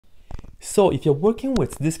So if you're working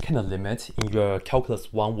with this kind of limit in your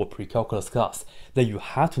Calculus 1 or pre-calculus class, then you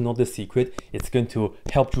have to know the secret. It's going to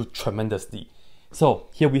help you tremendously. So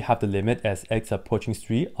here we have the limit as x approaching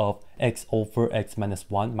 3 of x over x minus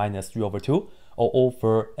 1 minus 3 over 2 or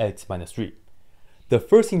over x minus 3. The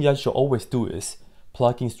first thing you should always do is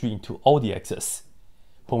plug in 3 into all the x's.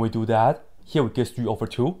 When we do that, here we get 3 over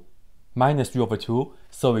 2 minus 3 over 2,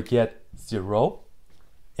 so we get 0.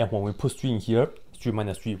 And when we put 3 in here, 3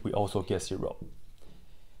 minus 3, we also get 0.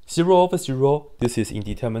 0 over 0, this is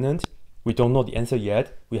indeterminate. We don't know the answer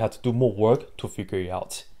yet. We have to do more work to figure it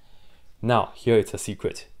out. Now, here is a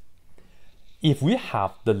secret. If we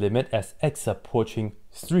have the limit as x approaching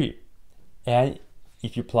 3, and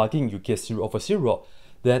if you plug in, you get 0 over 0,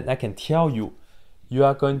 then I can tell you, you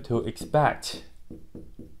are going to expect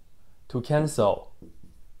to cancel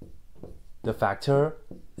the factor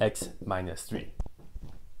x minus 3.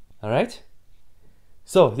 All right?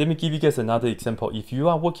 So let me give you guys another example. If you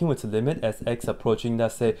are working with the limit as x approaching,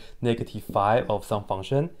 let's say, -5 of some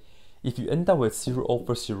function, if you end up with 0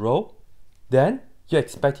 over 0, then you're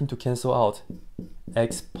expecting to cancel out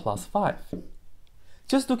x plus 5.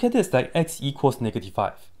 Just look at this, like x equals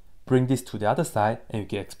 -5. Bring this to the other side and you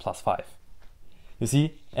get x plus 5. You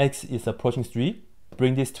see, x is approaching 3.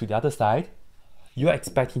 Bring this to the other side. You're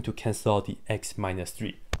expecting to cancel out the x minus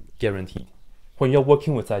 3, guaranteed. When you're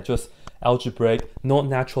working with that, just algebraic, no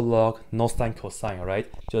natural log, no sine cosine, all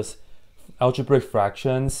right? Just algebraic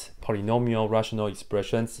fractions, polynomial, rational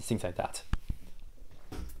expressions, things like that.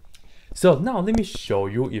 So now let me show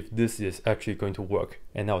you if this is actually going to work.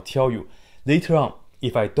 And I'll tell you later on,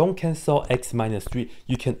 if I don't cancel x minus 3,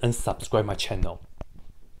 you can unsubscribe my channel.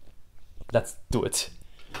 Let's do it.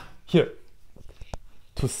 Here,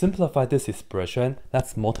 to simplify this expression,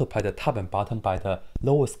 let's multiply the top and bottom by the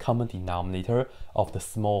lowest common denominator of the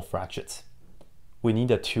small fractions. We need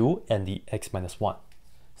the 2 and the x minus 1.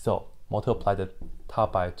 So multiply the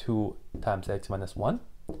top by 2 times x minus 1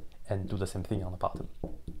 and do the same thing on the bottom.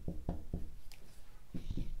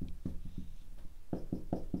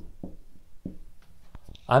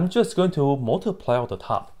 I'm just going to multiply out the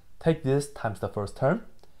top. Take this times the first term.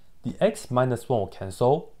 The x minus 1 will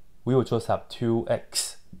cancel. We will just have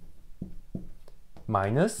 2x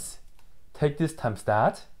minus, take this times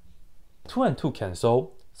that, 2 and 2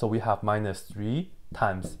 cancel, so we have minus 3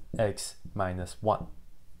 times x minus 1.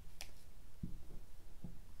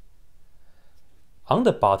 On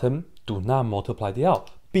the bottom, do not multiply it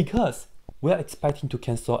out because we are expecting to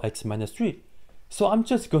cancel x minus 3. So I'm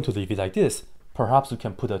just going to leave it like this. Perhaps we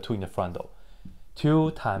can put a 2 in the front though.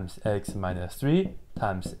 2 times x minus 3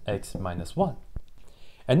 times x minus 1.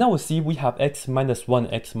 And now we see we have x minus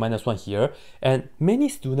 1 here, and many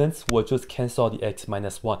students will just cancel the x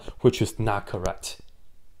minus 1, which is not correct.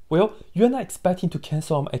 Well, you're not expecting to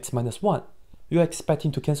cancel x minus 1. You're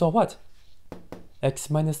expecting to cancel what? X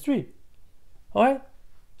minus 3. Alright?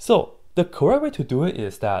 So the correct way to do it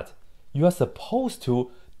is that you are supposed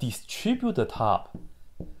to distribute the top,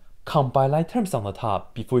 combine like terms on the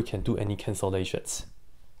top before you can do any cancellations.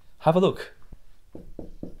 Have a look.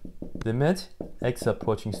 Limit x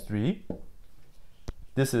approaching 3.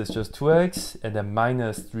 This is just 2x and then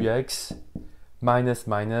minus 3x minus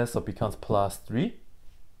minus, so it becomes plus 3.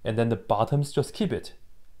 And then the bottoms just keep it.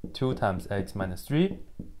 2 times x minus 3,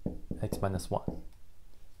 x minus 1.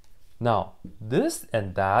 Now, this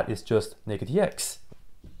and that is just negative x.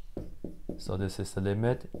 So this is the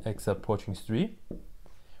limit x approaching 3.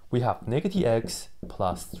 We have negative x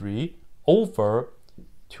plus 3 over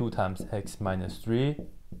 2 times x minus 3,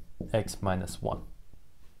 x minus 1.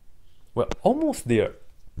 We're almost there.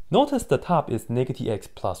 Notice the top is negative x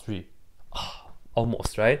plus 3.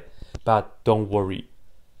 Almost, right? But don't worry,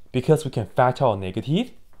 because we can factor out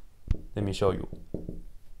negative. Let me show you.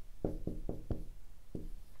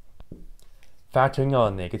 Factoring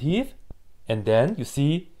out a negative, and then you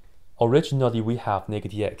see, originally we have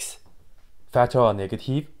negative x. Factor out a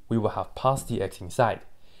negative, we will have positive x inside.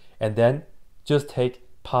 And then just take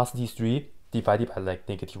positive 3 divided by like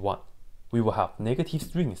negative 1. We will have negative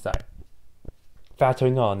 3 inside.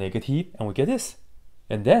 Factoring out a negative, and we get this.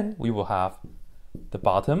 And then we will have the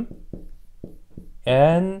bottom.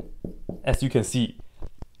 And as you can see,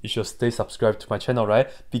 you should stay subscribed to my channel, right?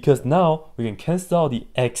 Because now we can cancel out the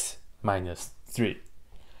x minus 3.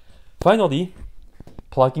 Finally,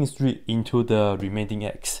 plugging 3 into the remaining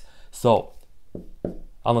x. So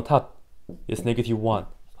on the top is negative 1.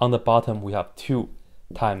 On the bottom, we have 2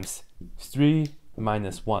 times 3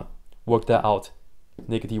 minus 1. Work that out.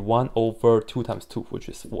 Negative 1 over 2 times 2, which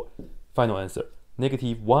is 4. Final answer,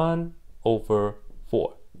 negative 1 over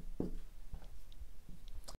 4.